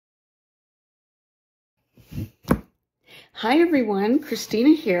Hi everyone,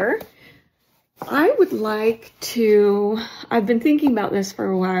 Christina here. I've been thinking about this for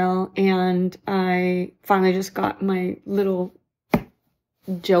a while, and I finally just got my little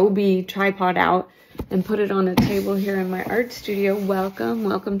Joby tripod out and put it on a table here in my art studio.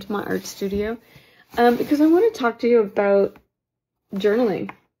 Welcome to my art studio. Because I want to talk to you about journaling.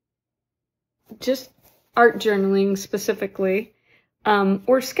 Just art journaling specifically,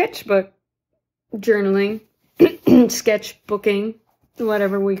 or sketchbook journaling, sketchbooking,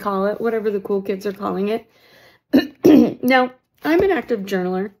 whatever we call it, whatever the cool kids are calling it. Now, I'm an active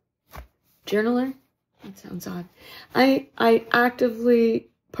journaler. Journaler? That sounds odd. I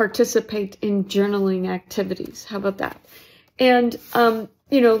actively participate in journaling activities. How about that? And,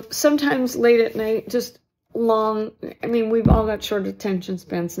 sometimes late at night, just long, we've all got short attention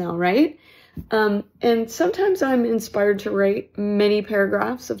spans now, right? And sometimes I'm inspired to write many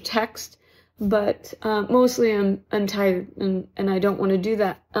paragraphs of text, but mostly I'm tired and I don't want to do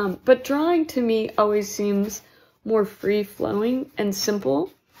that. But drawing to me always seems more free-flowing and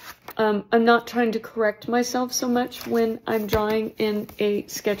simple. I'm not trying to correct myself so much when I'm drawing in a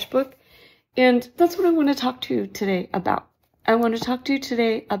sketchbook. And that's what I want to talk to you today about. I want to talk to you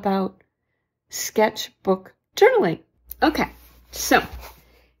today about sketchbook journaling. Okay, so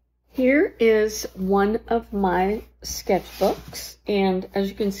here is one of my sketchbooks, and as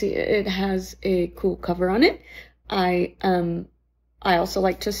you can see, it has a cool cover on it. I also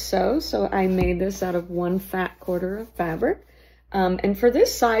like to sew, so I made this out of 1 fat quarter of fabric. And for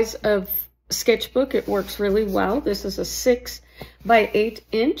this size of sketchbook, it works really well. This is a 6 by 8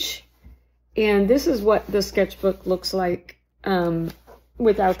 inch, and this is what the sketchbook looks like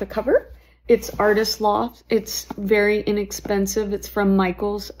without the cover. It's Artist Loft. It's very inexpensive. It's from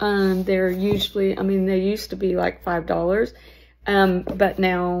Michael's. They're usually, they used to be like $5, but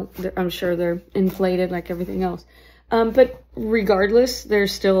now I'm sure they're inflated like everything else. But regardless, they're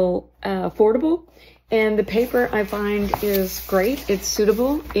still affordable. And the paper I find is great. It's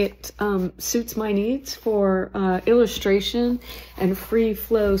suitable. It suits my needs for illustration and free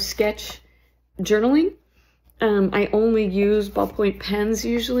flow sketch journaling. I only use ballpoint pens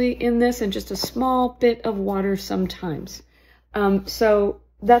usually in this, and just a small bit of water sometimes. So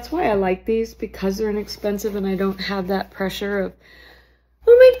that's why I like these, because they're inexpensive and I don't have that pressure of,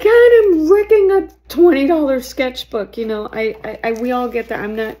 oh my God, I'm wrecking a $20 sketchbook. We all get that.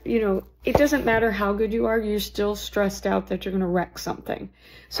 I'm not, it doesn't matter how good you are, you're still stressed out that you're going to wreck something.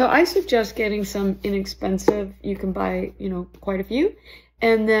 So I suggest getting some inexpensive. You can buy, quite a few,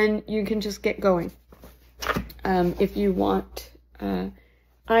 and then you can just get going. If you want,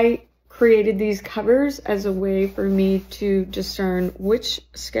 I created these covers as a way for me to discern which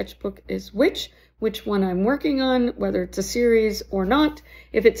sketchbook is which one I'm working on, whether it's a series or not,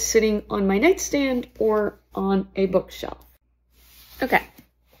 if it's sitting on my nightstand or on a bookshelf. Okay,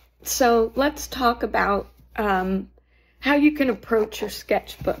 so let's talk about how you can approach your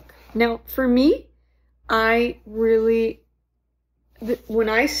sketchbook. Now, for me, when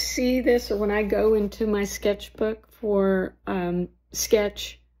I see this, or when I go into my sketchbook for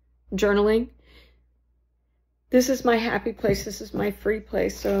sketch journaling, this is my happy place. This is my free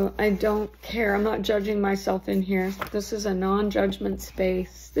place. So I don't care. I'm not judging myself in here. This is a non-judgment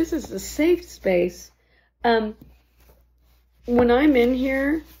space. This is a safe space. When I'm in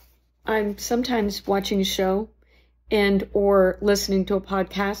here, I'm sometimes watching a show or listening to a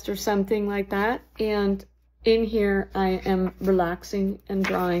podcast or something like that. And in here, I am relaxing and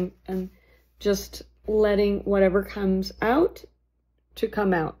drawing and just letting whatever comes out to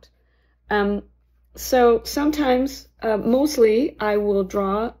come out. So sometimes, mostly, I will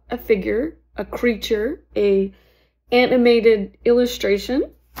draw a figure, a creature, a animated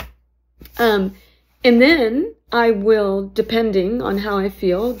illustration. And then I will, depending on how I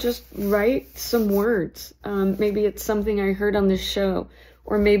feel, just write some words. Maybe it's something I heard on the show,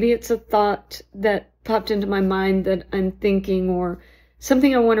 or maybe it's a thought that popped into my mind that I'm thinking, or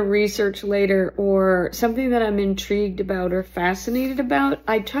something I want to research later, or something that I'm intrigued about or fascinated about.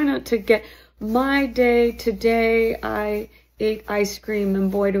 I try not to get my day today. I ate ice cream,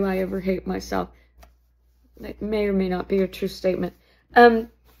 and boy, do I ever hate myself. That may or may not be a true statement.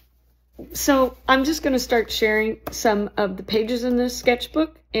 So I'm just going to start sharing some of the pages in this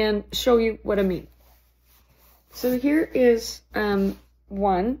sketchbook and show you what I mean. So here is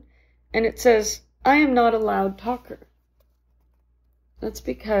one, and it says, I am not a loud talker. That's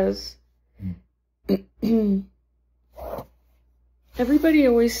because everybody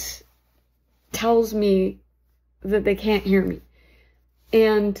always tells me that they can't hear me.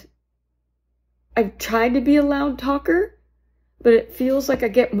 And I've tried to be a loud talker, but it feels like I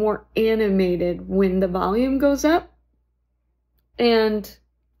get more animated when the volume goes up. And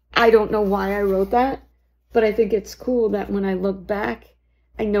I don't know why I wrote that, but I think it's cool that when I look back,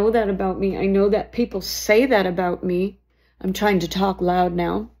 I know that about me. I know that people say that about me. I'm trying to talk loud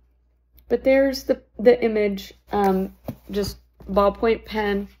now. But there's the image, just ballpoint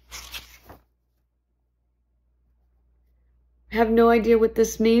pen. I have no idea what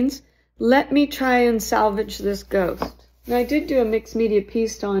this means. Let me try and salvage this ghost. Now, I did do a mixed media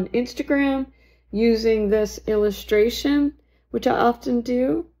piece on Instagram using this illustration, which I often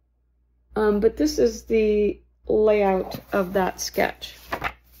do. But this is the layout of that sketch.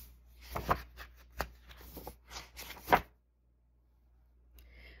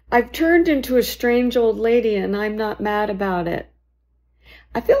 I've turned into a strange old lady and I'm not mad about it.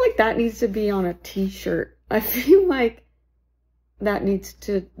 I feel like that needs to be on a t-shirt. I feel like that needs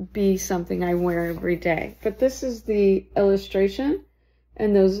to be something I wear every day. But this is the illustration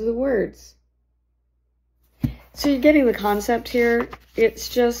and those are the words. So you're getting the concept here. It's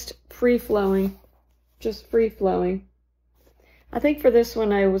just free-flowing. Just free-flowing. I think for this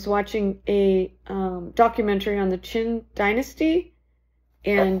one I was watching a documentary on the Qin dynasty.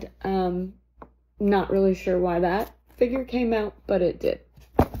 And not really sure why that figure came out, but it did.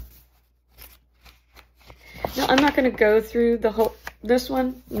 Now, I'm not going to go through the whole, this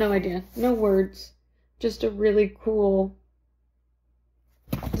one, no idea, no words, just a really cool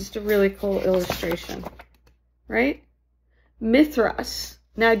illustration, right? Mithras.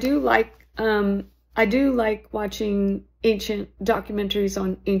 Now, I do like watching ancient documentaries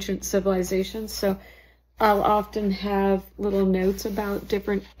on ancient civilizations, so I'll often have little notes about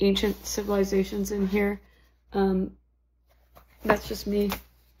different ancient civilizations in here. That's just me.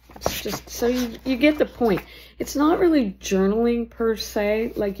 It's just so you get the point. It's not really journaling per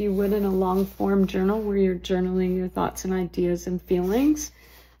se, like you would in a long form journal where you're journaling your thoughts and ideas and feelings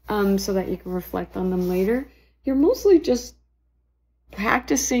so that you can reflect on them later. You're mostly just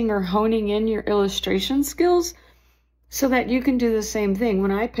practicing or honing in your illustration skills so that you can do the same thing.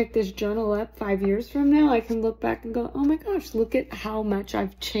 When I pick this journal up 5 years from now, I can look back and go, oh my gosh, look at how much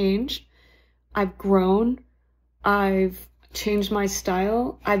I've changed. I've grown. I've changed my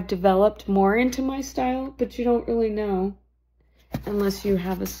style. I've developed more into my style, but you don't really know unless you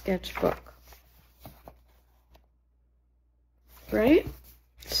have a sketchbook. Right?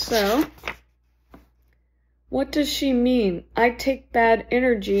 So, what does she mean? I take bad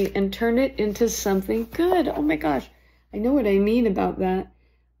energy and turn it into something good. Oh my gosh. I know what I mean about that.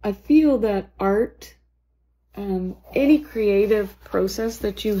 I feel that art, any creative process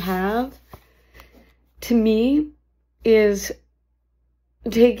that you have, to me, is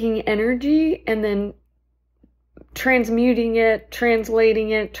taking energy and then transmuting it,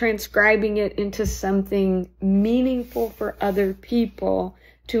 translating it, transcribing it into something meaningful for other people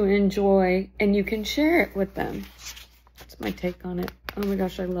to enjoy, and you can share it with them. That's my take on it. Oh my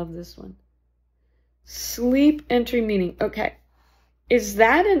gosh, I love this one. Sleep entry meaning. Okay. Is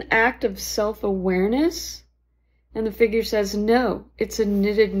that an act of self-awareness? And the figure says, no, it's a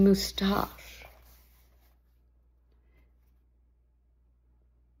knitted moustache.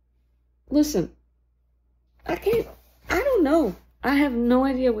 Listen, I don't know. I have no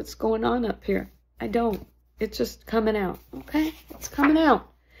idea what's going on up here. I don't. It's just coming out. Okay? It's coming out.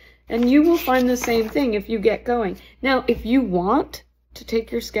 And you will find the same thing if you get going. Now, if you want to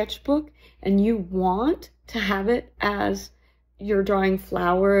take your sketchbook and you want to have it as you're drawing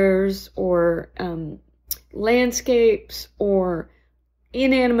flowers or landscapes or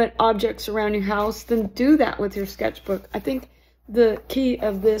inanimate objects around your house, then do that with your sketchbook. I think the key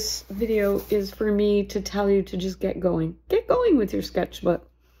of this video is for me to tell you to just get going. Get going with your sketchbook.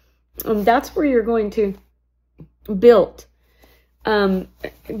 That's where you're going to build on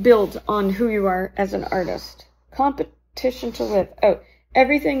who you are as an artist. Competition to live. Oh,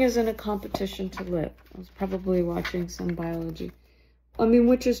 everything is in a competition to live. I was probably watching some biology. I mean,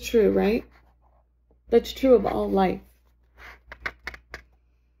 which is true, right? That's true of all life.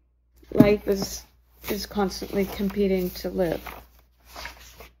 Life is constantly competing to live.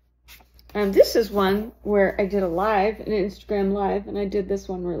 And this is one where I did a live, an Instagram live, and I did this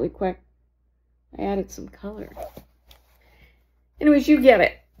one really quick. I added some color. Anyways, you get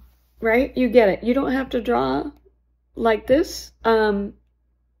it, right? You get it. You don't have to draw like this,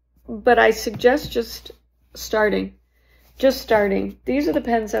 but I suggest just starting. Just starting. These are the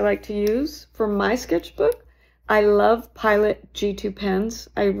pens I like to use for my sketchbook. I love Pilot G2 pens.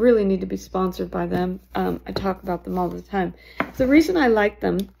 I really need to be sponsored by them. I talk about them all the time. The reason I like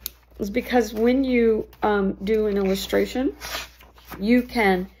them is because when you do an illustration, you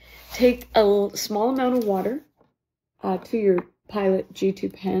can take a small amount of water to your Pilot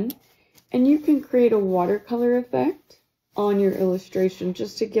G2 pen, and you can create a watercolor effect on your illustration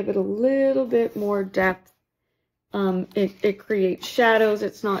just to give it a little bit more depth. It creates shadows.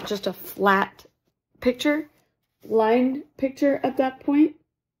 It's not just a flat picture, lined picture at that point.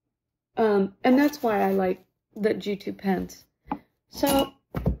 And that's why I like the G2 pens. So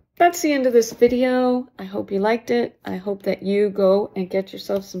that's the end of this video. I hope you liked it. I hope that you go and get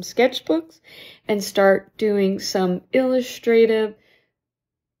yourself some sketchbooks and start doing some illustrative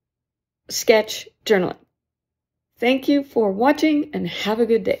sketch journaling. Thank you for watching and have a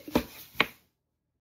good day.